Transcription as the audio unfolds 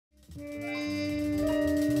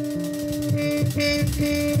Next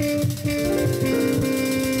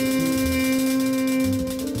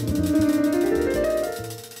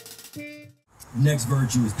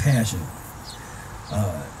virtue is passion.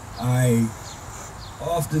 I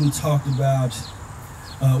often talked about,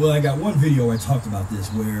 well, I got one video where I talked about this,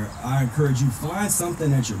 where I encourage you, find something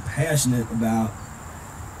that you're passionate about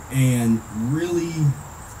and really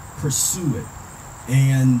pursue it.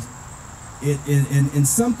 And in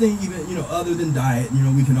something even, you know, other than diet, you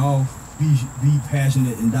know, we can all be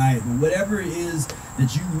passionate in diet, but whatever it is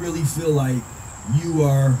that you really feel like you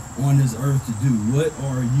are on this earth to do,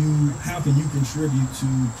 how can you contribute to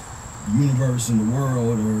the universe and the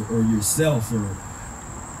world, or yourself, or,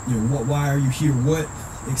 you know, why are you here? What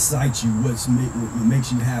excites you? What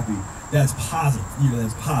makes you happy? That's positive. You know,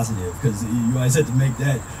 that's positive, because you always have to make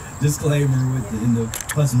that disclaimer in the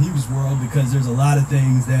Plus and News world, because there's a lot of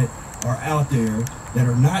things that are out there that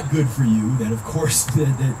are not good for you, that of course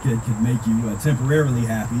that can make you temporarily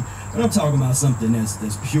happy. But I'm talking about something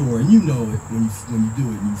that's pure, and you know it when you do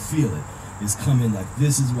it and you feel it. It's coming, like,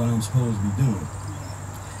 this is what I'm supposed to be doing.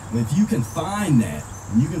 If you can find that,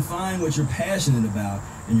 and you can find what you're passionate about,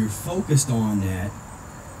 and you're focused on that,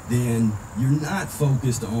 then you're not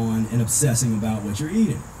focused on and obsessing about what you're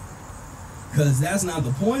eating. Because that's not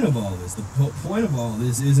the point of all this. The point of all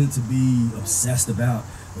this isn't to be obsessed about,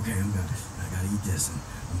 okay, I gotta eat this, and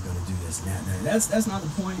I'm gonna do this and that. That's not the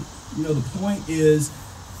point. You know, the point is,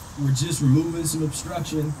 we're just removing some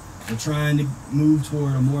obstruction. We're trying to move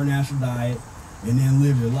toward a more natural diet, and then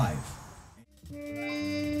live your life.